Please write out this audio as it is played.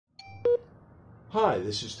Hi,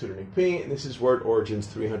 this is Tutor and this is Word Origins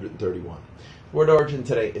 331. Word origin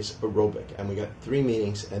today is aerobic, and we got 3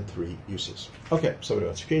 meanings and 3 uses. Okay, so we're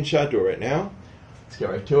doing a screenshot, do it right now. Let's get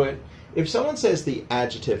right to it. If someone says the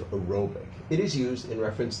adjective aerobic, it is used in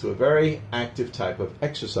reference to a very active type of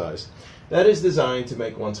exercise that is designed to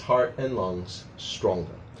make one's heart and lungs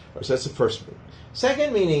stronger. Right, so that's the first meaning.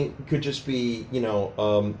 Second meaning could just be,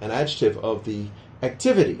 an adjective of the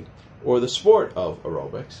activity or the sport of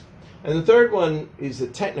aerobics. And the third one is the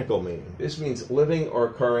technical meaning. This means living or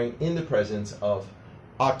occurring in the presence of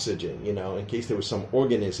oxygen, in case there were some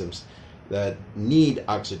organisms that need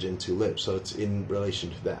oxygen to live. So it's in relation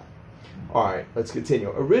to that. All right, let's continue.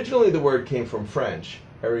 Originally, the word came from French,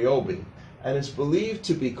 Aerobic, and is believed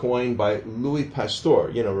to be coined by Louis Pasteur.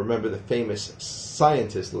 Remember the famous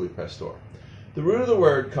scientist Louis Pasteur. The root of the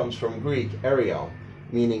word comes from Greek, aerial,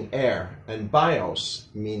 meaning air, and bios,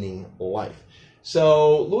 meaning life.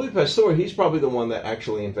 So Louis Pasteur, he's probably the one that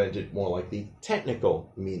actually invented more like the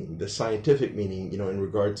technical meaning, the scientific meaning, in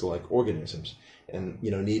regard to like organisms and,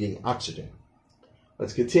 needing oxygen.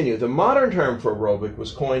 Let's continue. The modern term for aerobic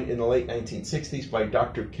was coined in the late 1960s by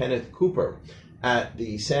Dr. Kenneth Cooper at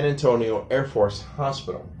the San Antonio Air Force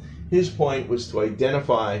Hospital. His point was to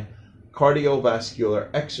identify cardiovascular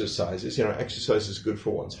exercises, exercises good for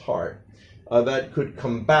one's heart, that could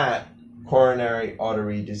combat coronary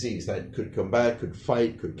artery disease, that could combat, could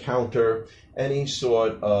fight, could counter any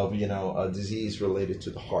sort of, a disease related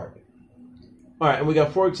to the heart. All right, and we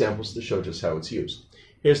got 4 examples to show just how it's used.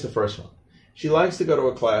 Here's the first one. She likes to go to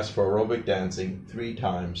a class for aerobic dancing 3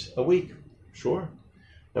 times a week. Sure.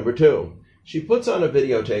 Number 2, she puts on a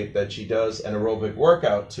videotape that she does an aerobic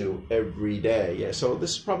workout to every day. Yeah, so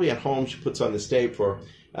this is probably at home. She puts on this tape for,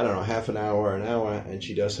 half an hour, and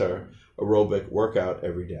she does her aerobic workout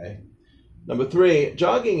every day. Number 3,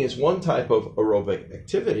 jogging is one type of aerobic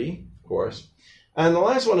activity, of course. And the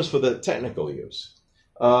last one is for the technical use.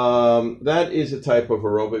 That is a type of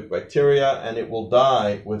aerobic bacteria, and it will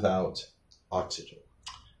die without oxygen.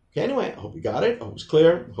 Okay, anyway, I hope you got it. I hope it was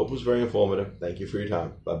clear. I hope it was very informative. Thank you for your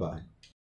time. Bye-bye.